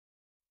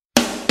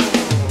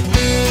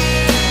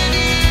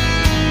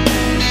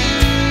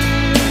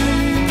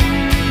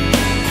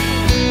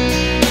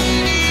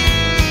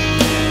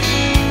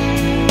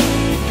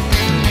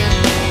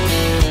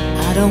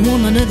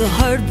another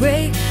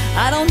heartbreak.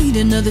 I don't need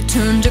another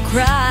turn to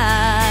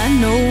cry.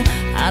 No,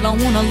 I don't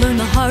wanna learn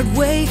the hard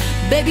way.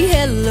 Baby,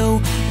 hello,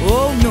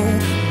 oh no,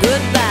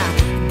 goodbye.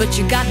 But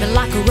you got me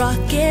like a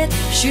rocket,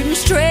 shooting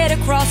straight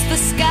across the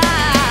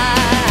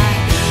sky.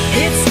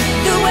 It's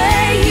the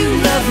way you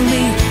love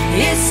me.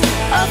 It's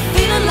a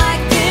feeling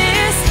like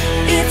this.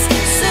 It's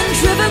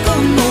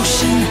centrifugal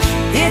motion.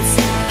 It's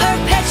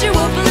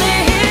perpetual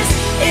bliss.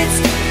 It's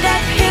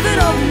that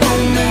pivotal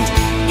moment.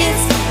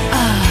 It's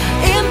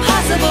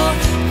impossible.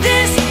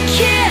 This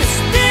kiss,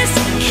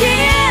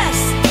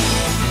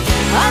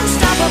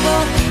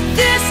 unstoppable.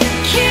 This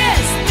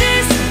kiss.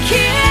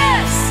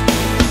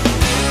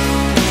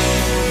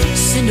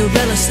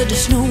 Cinderella said to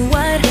Snow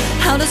White,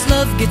 how does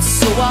love get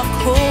so off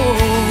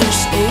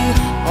course?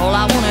 Oh, all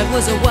I wanted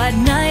was a white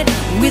knight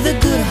with a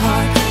good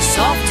heart,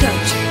 soft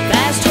touch,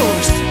 fast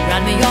horse.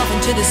 Ride me off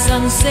into the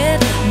sunset,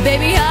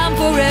 baby, I'm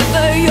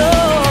forever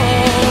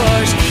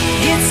yours.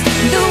 It's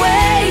the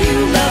way you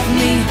love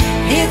me.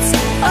 It's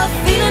a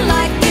feeling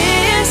like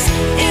this.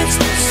 It's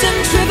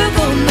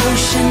centrifugal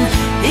motion.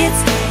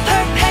 It's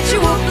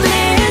perpetual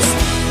bliss.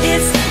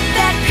 It's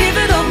that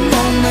pivotal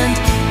moment.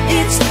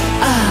 It's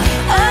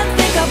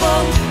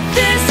unthinkable.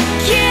 This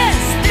kiss,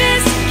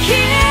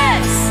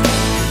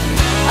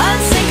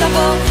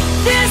 unsinkable.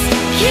 This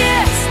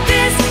kiss.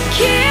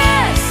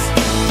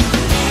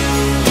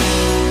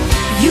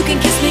 You can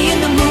kiss me in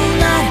the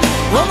moonlight,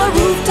 on the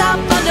rooftop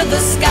under the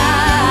sky.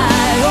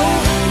 Oh,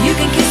 you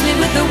can kiss me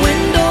with the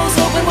windows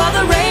open while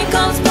the rain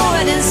comes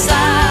pouring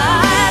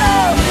inside.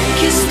 Oh,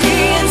 kiss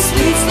me in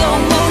sweet slow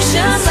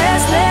motion.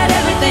 Let's let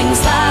everything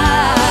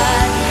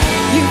slide.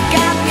 You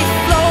got me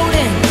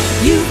floating.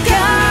 You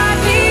got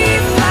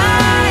me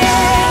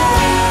flying.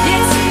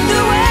 It's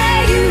the way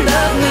you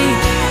love me.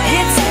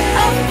 It's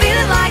a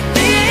feeling like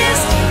this.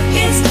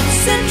 It's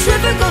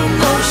centrifugal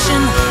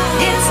motion.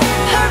 It's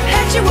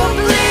perpetual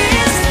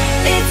bliss.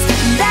 It's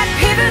that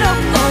pivotal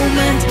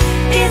moment.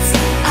 It's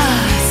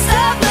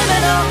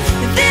subliminal.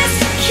 This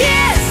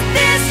kiss.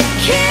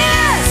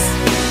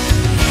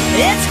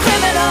 It's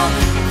criminal.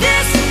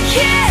 This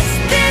kiss.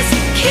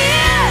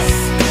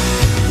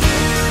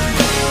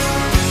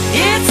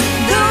 It's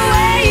the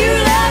way you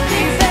love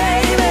me,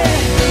 baby.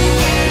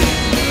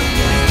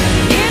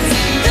 It's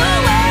the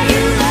way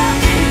you love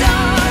me,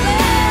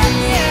 darling.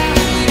 Yeah.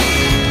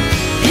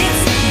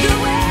 It's the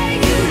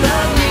way you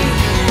love me.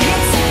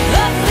 It's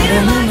a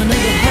feeling like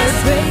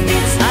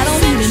this. I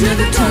don't need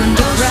another turn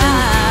to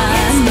cry.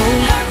 No,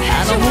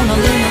 I don't wanna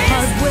learn the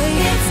hard way.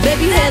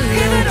 Baby,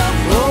 hello,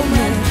 oh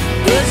no,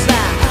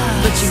 goodbye.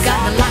 But you got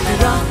me like a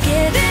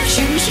rocket,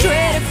 shooting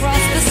straight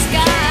across the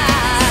sky.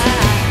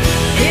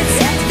 It's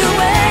the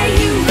way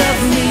you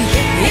love me.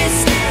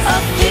 It's a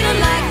feeling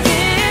like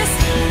this.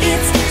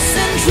 It's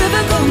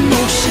centrifugal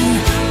motion.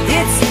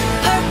 It's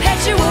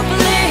perpetual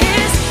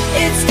bliss.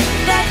 It's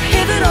that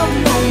pivotal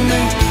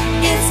moment.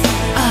 It's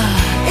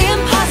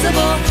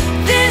impossible.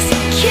 This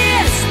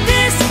kiss,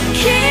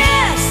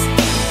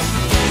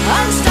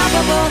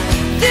 unstoppable.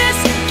 This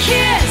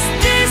kiss.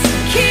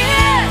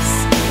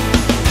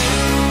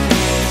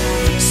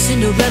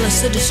 Cinderella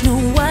said to Snow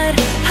White,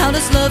 how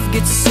does love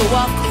get so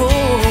off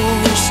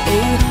course?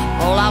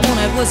 Oh, all I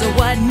wanted was a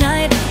white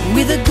knight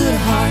with a good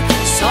heart,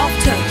 soft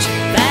touch,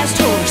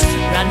 fast horse.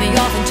 Ride me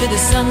off into the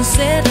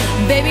sunset,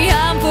 baby,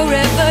 I'm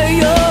forever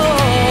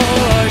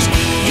yours.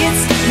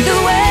 It's the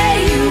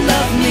way you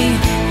love me.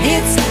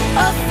 It's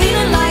a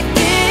feeling like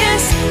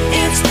this.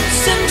 It's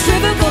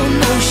centrifugal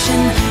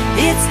motion.